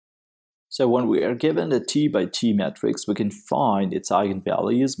So when we are given a T by T matrix, we can find its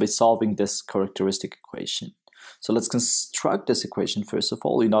eigenvalues by solving this characteristic equation. So let's construct this equation first of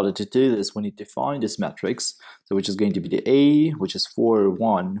all. In order to do this, we need to find this matrix, so which is going to be the A, which is 4,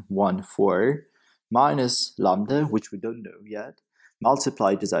 1, 1, 4, minus lambda, which we don't know yet,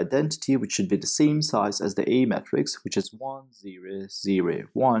 multiplied this identity, which should be the same size as the A matrix, which is 1, 0, 0,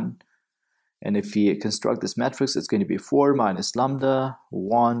 1. And if we construct this matrix, it's going to be 4 minus lambda,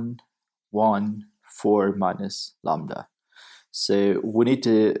 1, 1, 4 minus lambda. So we need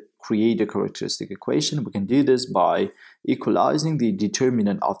to create a characteristic equation. We can do this by equalizing the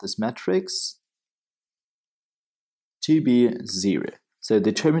determinant of this matrix to be 0. So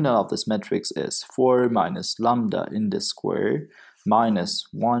the determinant of this matrix is 4 minus lambda in the square minus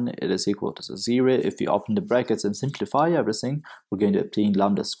 1, it is equal to 0. If we open the brackets and simplify everything, we're going to obtain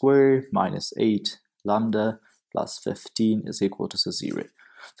lambda squared minus 8 lambda plus 15 is equal to 0.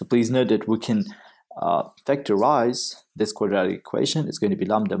 So please note that we can factorize this quadratic equation. It's going to be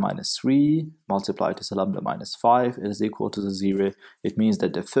lambda minus 3 multiplied to lambda minus 5 is equal to 0. It means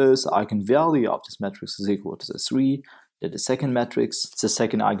that the first eigenvalue of this matrix is equal to 3, that the second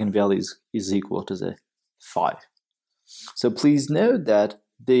eigenvalue is equal to 5. So please note that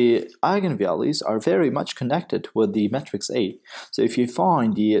the eigenvalues are very much connected with the matrix A. So if you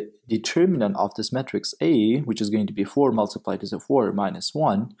find the determinant of this matrix A, which is going to be 4 multiplied to 4 minus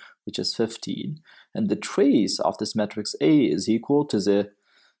 1, which is 15, and the trace of this matrix A is equal to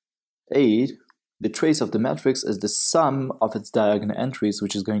 8, the trace of the matrix is the sum of its diagonal entries,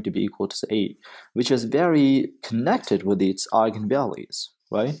 which is going to be equal to 8, which is very connected with its eigenvalues.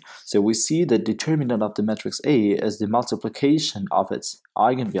 Right? So we see the determinant of the matrix A is the multiplication of its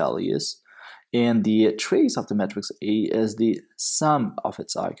eigenvalues, and the trace of the matrix A is the sum of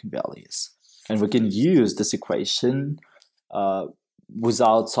its eigenvalues. And we can use this equation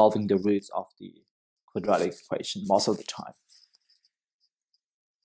without solving the roots of the quadratic equation most of the time.